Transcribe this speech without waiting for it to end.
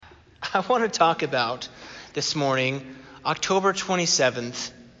I want to talk about this morning, October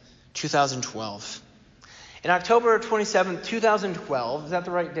 27th, 2012. In October 27th, 2012, is that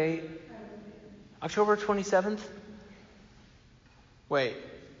the right date? October 27th? Wait.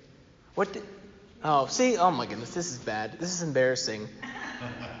 What did... Oh, see? Oh my goodness, this is bad. This is embarrassing.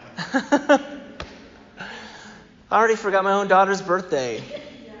 I already forgot my own daughter's birthday.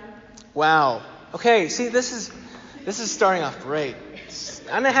 Wow. Okay, see, this is starting off great.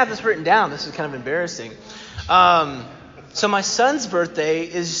 I didn't have this written down. This is kind of embarrassing. So my son's birthday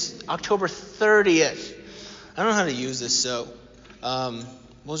is October 30th. I don't know how to use this, so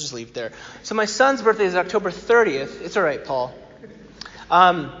we'll just leave it there. So my son's birthday is October 30th. It's all right, Paul.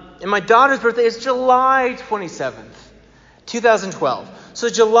 And my daughter's birthday is July 27th, 2012. So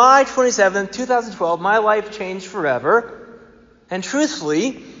July 27th, 2012, my life changed forever. And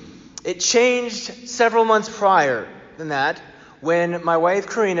truthfully, it changed several months prior than that when my wife,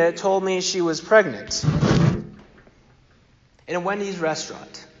 Karina, told me she was pregnant in a Wendy's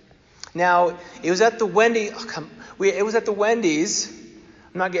restaurant. Now, it was at the Wendy's. It was at the Wendy's.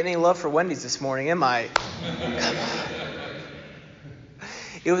 I'm not getting any love for Wendy's this morning, am I?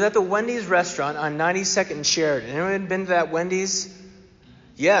 It was at the Wendy's restaurant on 92nd and Sheridan. Anyone been to that Wendy's?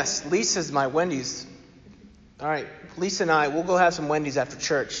 Yes, Lisa's my Wendy's. All right, Lisa and I, we'll go have some Wendy's after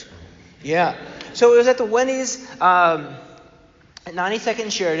church. Yeah. So it was at the Wendy's at 92nd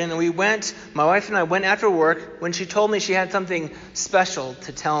and Sheridan, and we went, my wife and I went after work when she told me she had something special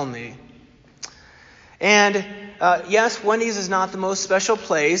to tell me. And yes, Wendy's is not the most special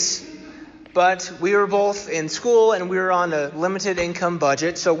place, but we were both in school and we were on a limited income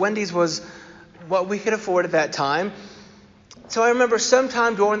budget, so Wendy's was what we could afford at that time. So I remember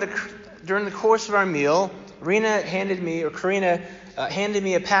sometime during the course of our meal, Karina handed me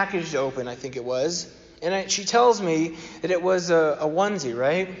a package to open, I think it was. And she tells me that it was a onesie,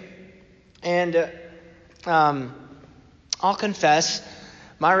 right? And I'll confess,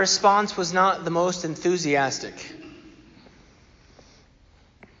 my response was not the most enthusiastic.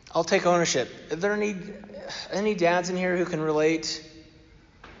 I'll take ownership. Are there any dads in here who can relate?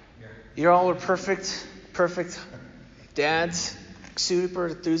 You all are perfect dads, super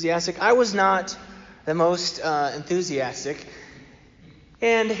enthusiastic. I was not the most enthusiastic.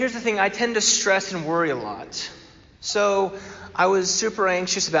 And here's the thing, I tend to stress and worry a lot. So I was super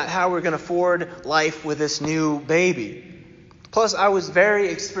anxious about how we're going to afford life with this new baby. Plus, I was very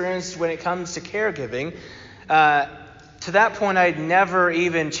experienced when it comes to caregiving. To that point, I'd never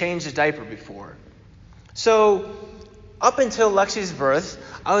even changed a diaper before. So up until Lexi's birth,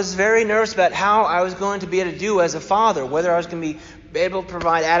 I was very nervous about how I was going to be able to do as a father, whether I was going to be able to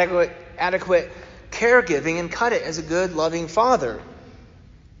provide adequate caregiving and cut it as a good, loving father.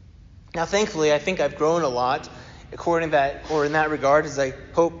 Now, thankfully, I think I've grown a lot in that regard, as I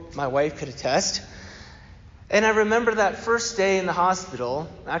hope my wife could attest. And I remember that first day in the hospital.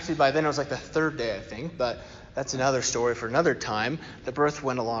 Actually, by then it was like the third day, I think, but that's another story for another time. The birth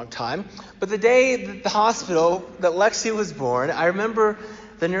went a long time. But the day at the hospital that Lexi was born, I remember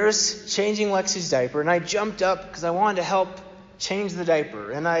the nurse changing Lexi's diaper, and I jumped up because I wanted to help change the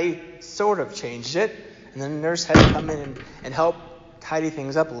diaper. And I sort of changed it, and then the nurse had to come in and help tidy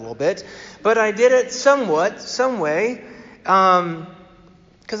things up a little bit. But I did it some way,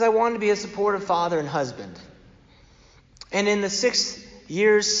 because I wanted to be a supportive father and husband. And in the 6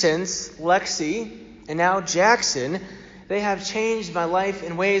 years since, Lexi and now Jackson, they have changed my life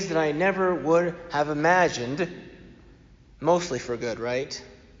in ways that I never would have imagined. Mostly for good, right?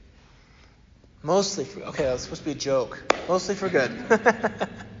 Okay, that was supposed to be a joke. Mostly for good.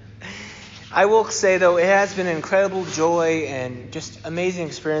 I will say, though, it has been an incredible joy and just amazing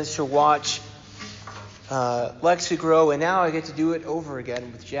experience to watch Lexi grow, and now I get to do it over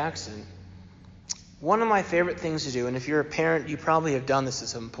again with Jackson. One of my favorite things to do, and if you're a parent, you probably have done this at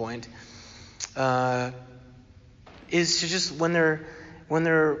some point, is to just when they're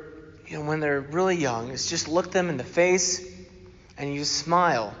really young, is just look them in the face and you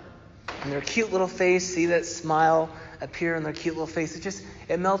smile. And their cute little face, see that smile appear in their cute little face.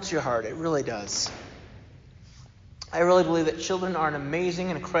 It melts your heart. It really does. I really believe that children are an amazing,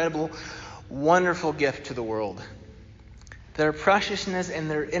 incredible, wonderful gift to the world. Their preciousness and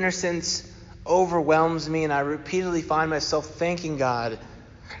their innocence overwhelms me, and I repeatedly find myself thanking God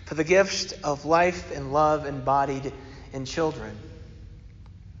for the gift of life and love embodied in children.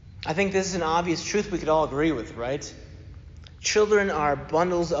 I think this is an obvious truth we could all agree with, right? Children are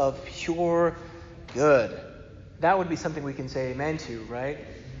bundles of pure good. That would be something we can say amen to, right?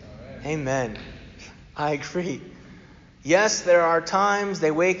 Amen. I agree. Yes, there are times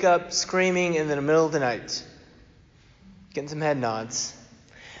they wake up screaming in the middle of the night. Getting some head nods.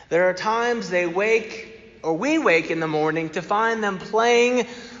 There are times we wake in the morning to find them playing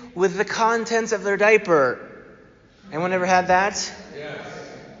with the contents of their diaper. Anyone ever had that? Yes.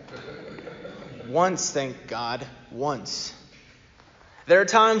 Once, thank God. Once. There are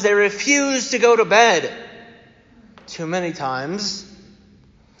times they refuse to go to bed. Too many times.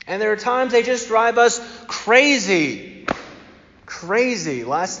 And there are times they just drive us crazy. Crazy.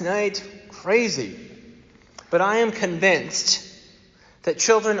 Last night, crazy. But I am convinced that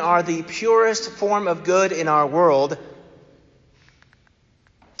children are the purest form of good in our world.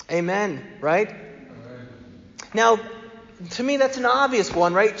 Amen, right? Amen. Now, to me, that's an obvious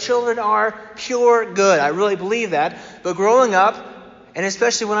one, right? Children are pure good. I really believe that. But growing up, and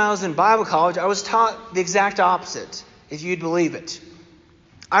especially when I was in Bible college, I was taught the exact opposite, if you'd believe it.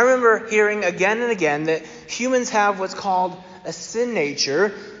 I remember hearing again and again that humans have what's called a sin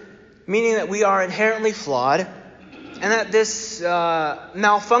nature, meaning that we are inherently flawed, and that this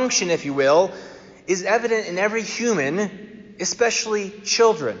malfunction, if you will, is evident in every human, especially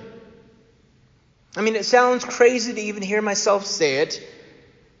children. I mean, it sounds crazy to even hear myself say it,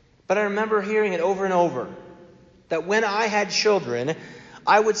 but I remember hearing it over and over, that when I had children,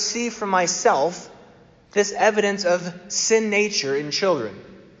 I would see for myself this evidence of sin nature in children.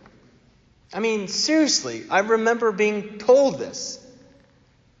 I mean, seriously, I remember being told this.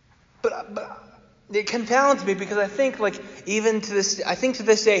 But it confounds me because I think, to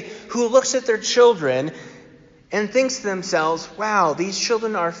this day, who looks at their children and thinks to themselves, wow, these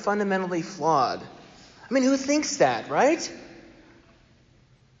children are fundamentally flawed. I mean, who thinks that, right?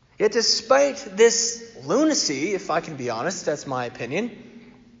 Yet despite this lunacy, if I can be honest, that's my opinion,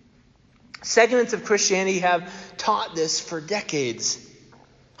 segments of Christianity have taught this for decades,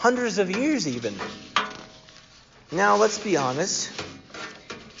 hundreds of years even. Now, let's be honest.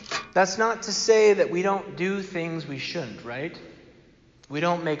 That's not to say that we don't do things we shouldn't, right? We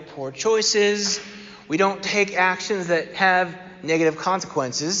don't make poor choices. We don't take actions that have negative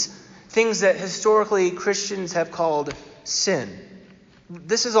consequences. Things that historically Christians have called sin.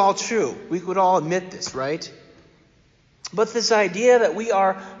 This is all true. We would all admit this, right? But this idea that we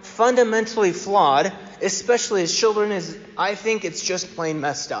are fundamentally flawed, especially as children, I think it's just plain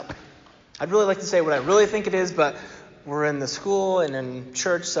messed up. I'd really like to say what I really think it is, but we're in the school and in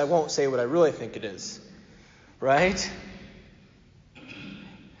church, so I won't say what I really think it is. Right?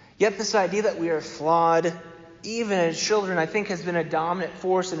 Yet this idea that we are flawed, even as children, I think has been a dominant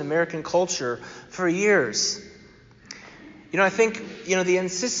force in American culture for years. I think, the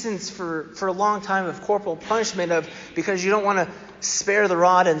insistence for a long time of corporal punishment because you don't want to spare the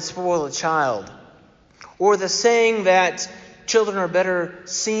rod and spoil the child. Or the saying that children are better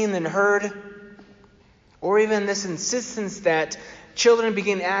seen than heard. Or even this insistence that children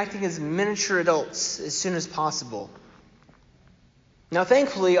begin acting as miniature adults as soon as possible. Now,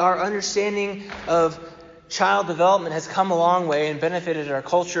 thankfully, our understanding of child development has come a long way and benefited our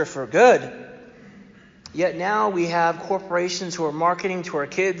culture for good. Yet now we have corporations who are marketing to our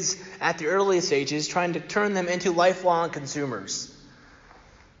kids at the earliest ages, trying to turn them into lifelong consumers.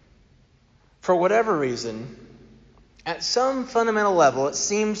 For whatever reason, at some fundamental level, it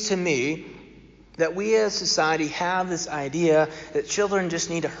seems to me that we as society have this idea that children just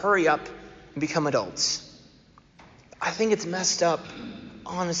need to hurry up and become adults. I think it's messed up,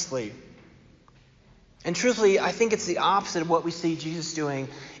 honestly. And truthfully, I think it's the opposite of what we see Jesus doing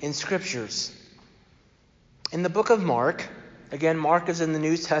in Scriptures. In the book of Mark, again, Mark is in the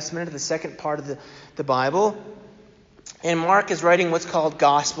New Testament, the second part of the Bible. And Mark is writing what's called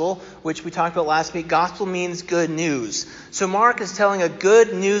gospel, which we talked about last week. Gospel means good news. So Mark is telling a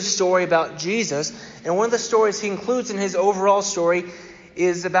good news story about Jesus. And one of the stories he includes in his overall story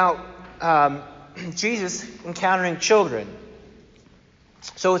is about Jesus encountering children.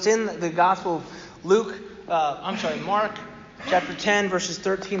 So it's in the Gospel of Mark chapter 10, verses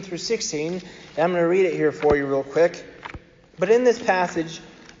 13 through 16. And I'm going to read it here for you real quick. But in this passage,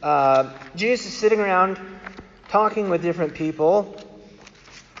 Jesus is sitting around talking with different people.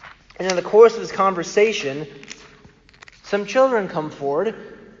 And in the course of this conversation, some children come forward,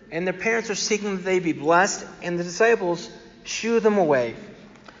 and their parents are seeking that they be blessed, and the disciples shoo them away.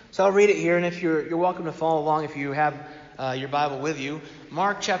 So I'll read it here, and if you're welcome to follow along if you have your Bible with you.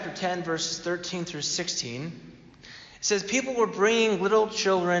 Mark chapter 10, verses 13 through 16. It says, "People were bringing little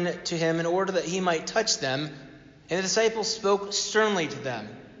children to him in order that he might touch them, and the disciples spoke sternly to them.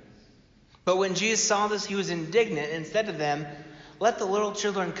 But when Jesus saw this, he was indignant and said to them, 'Let the little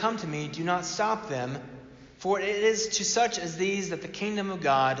children come to me, do not stop them, for it is to such as these that the kingdom of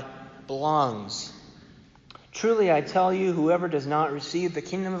God belongs. Truly I tell you, whoever does not receive the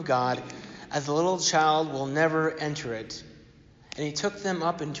kingdom of God as a little child will never enter it.' And he took them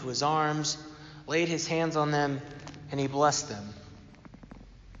up into his arms, laid his hands on them, and he blessed them.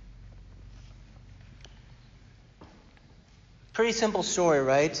 Pretty simple story,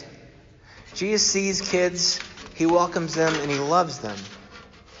 right? Jesus sees kids, he welcomes them, and he loves them.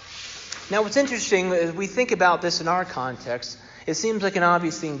 Now, what's interesting as we think about this in our context, it seems like an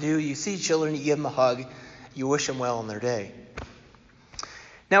obvious thing to do. You see children, you give them a hug, you wish them well in their day.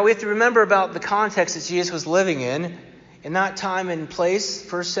 Now, we have to remember about the context that Jesus was living in. In that time and place,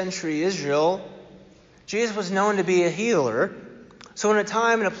 first century Israel, Jesus was known to be a healer. So in a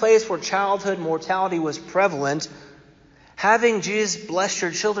time and a place where childhood mortality was prevalent, having Jesus bless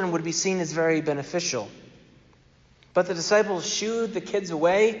your children would be seen as very beneficial. But the disciples shooed the kids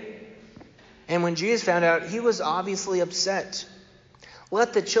away, and when Jesus found out, he was obviously upset.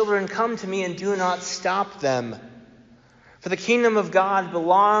 Let the children come to me and do not stop them. For the kingdom of God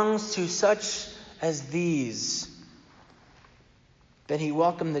belongs to such as these. Then he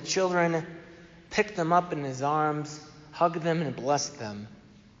welcomed the children, picked them up in his arms, hugged them, and blessed them.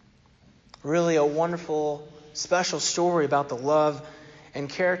 Really a wonderful, special story about the love and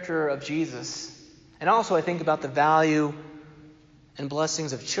character of Jesus. And also I think about the value and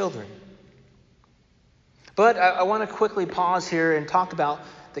blessings of children. But I want to quickly pause here and talk about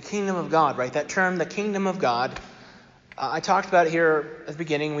the kingdom of God, right? That term, the kingdom of God. I talked about it here at the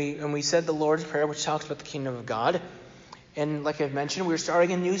beginning. We said the Lord's Prayer, which talks about the kingdom of God. And like I've mentioned, we're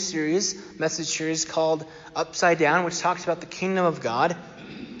starting a new message series called Upside Down, which talks about the kingdom of God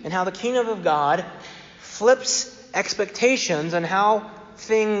and how the kingdom of God flips expectations on how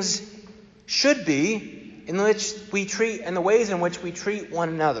things should be in which we treat and the ways in which we treat one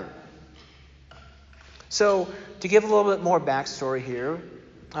another. So, to give a little bit more backstory here,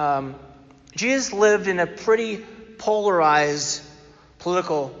 Jesus lived in a pretty polarized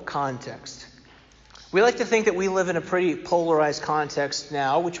political context. We like to think that we live in a pretty polarized context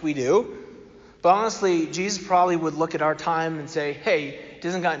now, which we do. But honestly, Jesus probably would look at our time and say, hey, it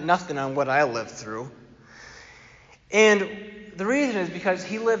doesn't got nothing on what I lived through. And the reason is because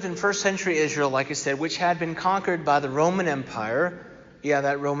he lived in first century Israel, like I said, which had been conquered by the Roman Empire. Yeah,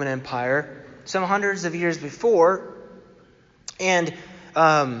 that Roman Empire. Some hundreds of years before. And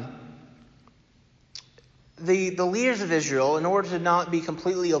the leaders of Israel, in order to not be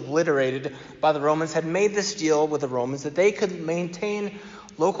completely obliterated by the Romans, had made this deal with the Romans that they could maintain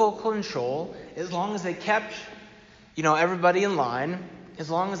local control as long as they kept, everybody in line, as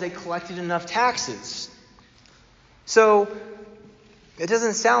long as they collected enough taxes. So, it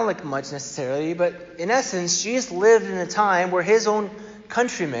doesn't sound like much necessarily, but in essence, Jesus lived in a time where his own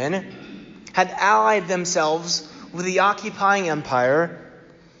countrymen had allied themselves with the occupying empire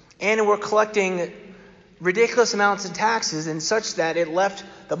and were collecting ridiculous amounts of taxes, and such that it left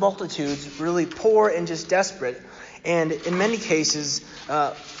the multitudes really poor and just desperate, and in many cases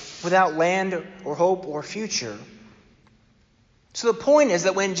without land or hope or future. So the point is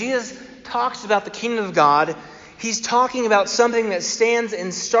that when Jesus talks about the kingdom of God, he's talking about something that stands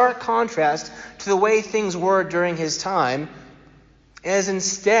in stark contrast to the way things were during his time, as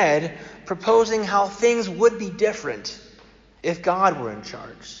instead proposing how things would be different if God were in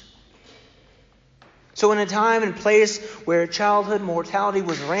charge. So in a time and place where childhood mortality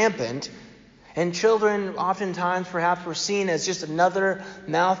was rampant, and children oftentimes perhaps were seen as just another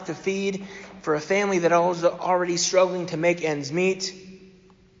mouth to feed for a family that was already struggling to make ends meet,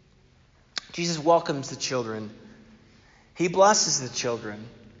 Jesus welcomes the children. He blesses the children.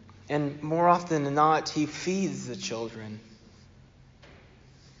 And more often than not, he feeds the children.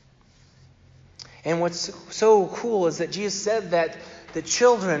 And what's so cool is that Jesus said that the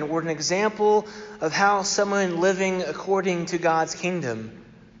children were an example of how someone living according to God's kingdom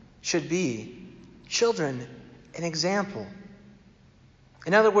should be. Children, an example.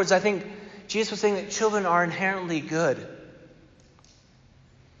 In other words, I think Jesus was saying that children are inherently good.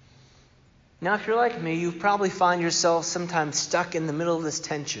 Now, if you're like me, you probably find yourself sometimes stuck in the middle of this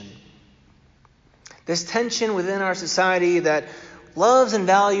tension. This tension within our society that loves and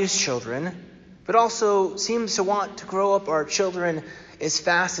values children, but also seems to want to grow up our children as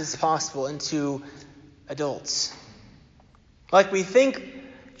fast as possible into adults. Like we think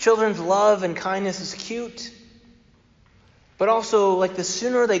children's love and kindness is cute, but also like the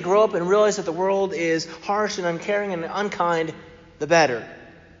sooner they grow up and realize that the world is harsh and uncaring and unkind, the better.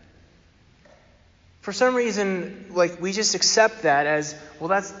 For some reason, we just accept that as, well,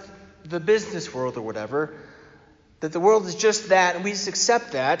 that's the business world or whatever, that the world is just that, and we just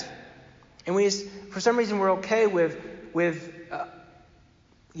accept that. And for some reason, we're okay with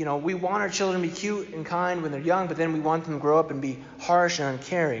we want our children to be cute and kind when they're young, but then we want them to grow up and be harsh and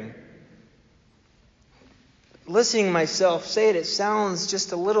uncaring. listening to myself say it, it sounds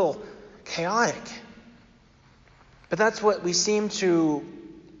just a little chaotic. But that's what we seem to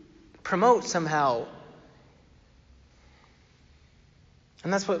promote somehow.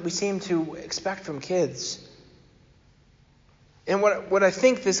 And that's what we seem to expect from kids. And what I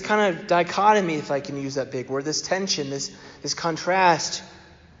think this kind of dichotomy, if I can use that big word, this tension, this contrast,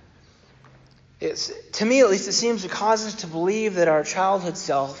 to me at least, it seems to cause us to believe that our childhood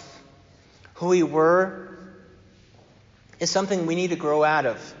self, who we were, is something we need to grow out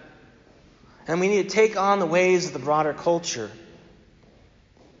of. And we need to take on the ways of the broader culture.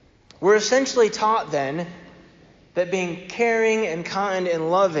 We're essentially taught then that being caring and kind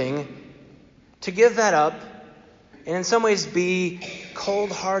and loving, to give that up, and in some ways be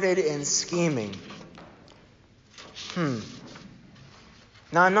cold-hearted and scheming.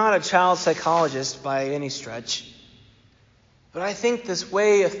 Now, I'm not a child psychologist by any stretch, but I think this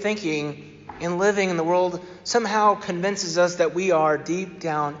way of thinking and living in the world somehow convinces us that we are deep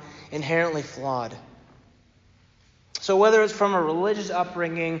down inherently flawed. So whether it's from a religious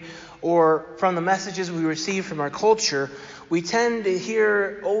upbringing or from the messages we receive from our culture, we tend to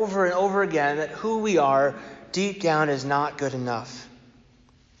hear over and over again that who we are deep down is not good enough.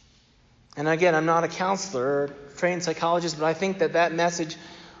 And again, I'm not a counselor or trained psychologist, but I think that message,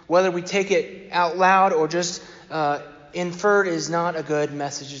 whether we take it out loud or just inferred, is not a good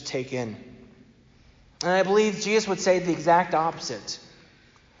message to take in. And I believe Jesus would say the exact opposite.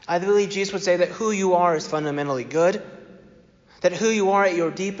 I believe Jesus would say that who you are is fundamentally good, that who you are at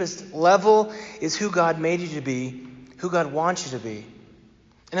your deepest level is who God made you to be, who God wants you to be.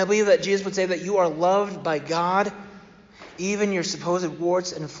 And I believe that Jesus would say that you are loved by God, even your supposed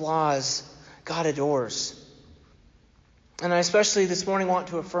warts and flaws, God adores. And I especially this morning want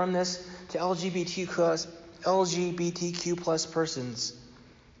to affirm this to LGBTQ plus persons,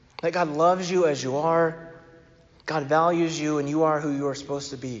 that God loves you as you are, God values you, and you are who you are supposed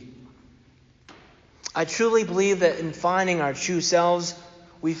to be. I truly believe that in finding our true selves,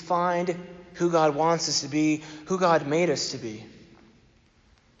 we find who God wants us to be, who God made us to be.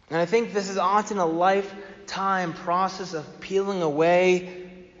 And I think this is often a lifetime process of peeling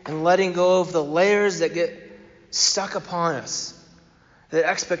away and letting go of the layers that get stuck upon us. That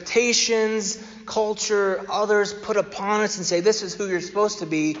expectations, culture, others put upon us and say, this is who you're supposed to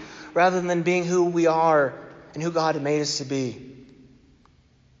be, rather than being who we are and who God made us to be.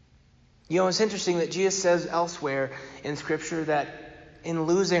 You know, it's interesting that Jesus says elsewhere in Scripture that in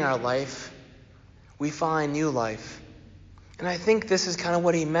losing our life, we find new life. And I think this is kind of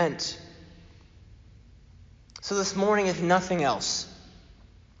what he meant. So this morning, if nothing else,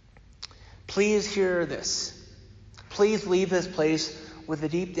 please hear this. Please leave this place with a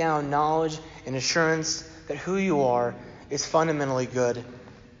deep down knowledge and assurance that who you are is fundamentally good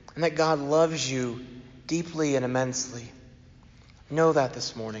and that God loves you deeply and immensely. Know that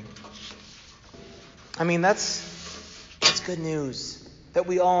this morning. I mean, that's good news that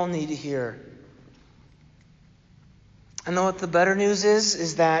we all need to hear. And what the better news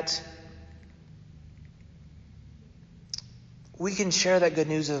is that we can share that good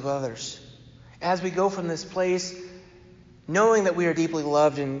news with others. As we go from this place, knowing that we are deeply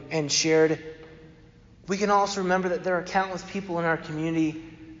loved and shared, we can also remember that there are countless people in our community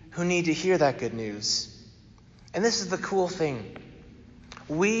who need to hear that good news. And this is the cool thing.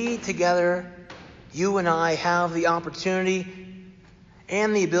 We together, you and I, have the opportunity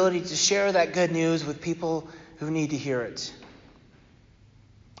and the ability to share that good news with people who need to hear it.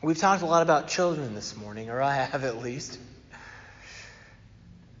 We've talked a lot about children this morning, or I have at least.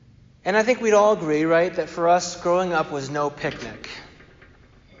 And I think we'd all agree, right, that for us, growing up was no picnic.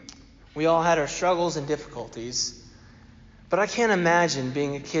 We all had our struggles and difficulties. But I can't imagine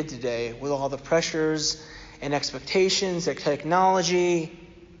being a kid today with all the pressures and expectations of technology.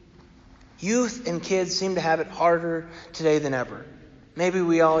 Youth and kids seem to have it harder today than ever. Maybe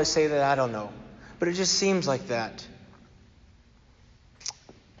we always say that, I don't know. But it just seems like that.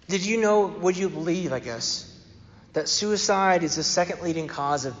 Did you know, would you believe, I guess, that suicide is the second leading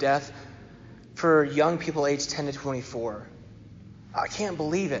cause of death for young people aged 10 to 24? I can't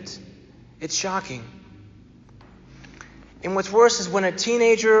believe it. It's shocking. And what's worse is when a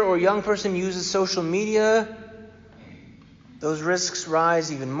teenager or young person uses social media, those risks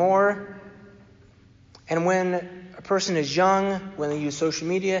rise even more. And when a person is young, when they use social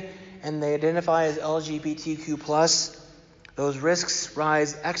media and they identify as LGBTQ+, those risks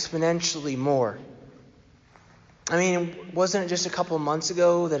rise exponentially more. I mean, wasn't it just a couple of months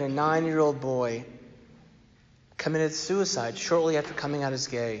ago that a 9-year-old boy committed suicide shortly after coming out as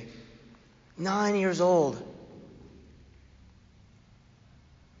gay? 9 years old.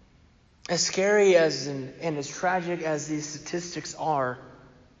 As scary and as tragic as these statistics are,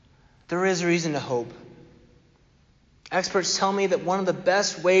 there is reason to hope. Experts tell me that one of the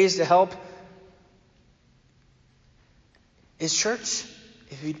best ways to help is church,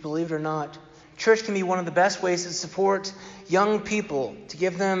 if you believe it or not. Church can be one of the best ways to support young people, to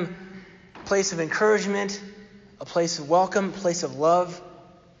give them a place of encouragement, a place of welcome, a place of love,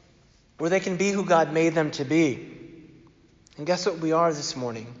 where they can be who God made them to be. And guess what we are this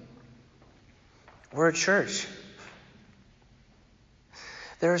morning? We're a church.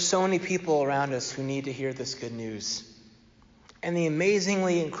 There are so many people around us who need to hear this good news. And the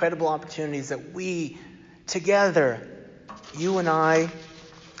amazingly incredible opportunities that we, together, you and I,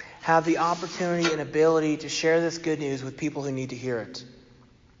 have the opportunity and ability to share this good news with people who need to hear it.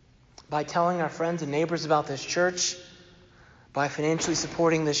 By telling our friends and neighbors about this church, by financially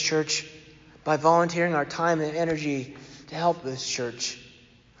supporting this church, by volunteering our time and energy to help this church,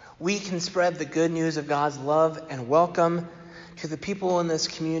 we can spread the good news of God's love and welcome to the people in this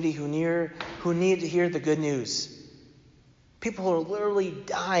community who need to hear the good news. People who are literally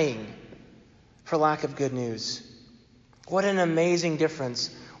dying for lack of good news. What an amazing difference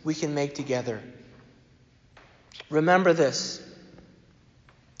we can make together. Remember this.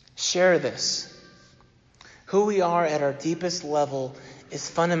 Share this. Who we are at our deepest level is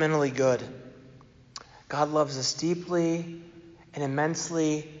fundamentally good. God loves us deeply and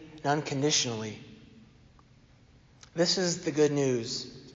immensely and unconditionally. This is the good news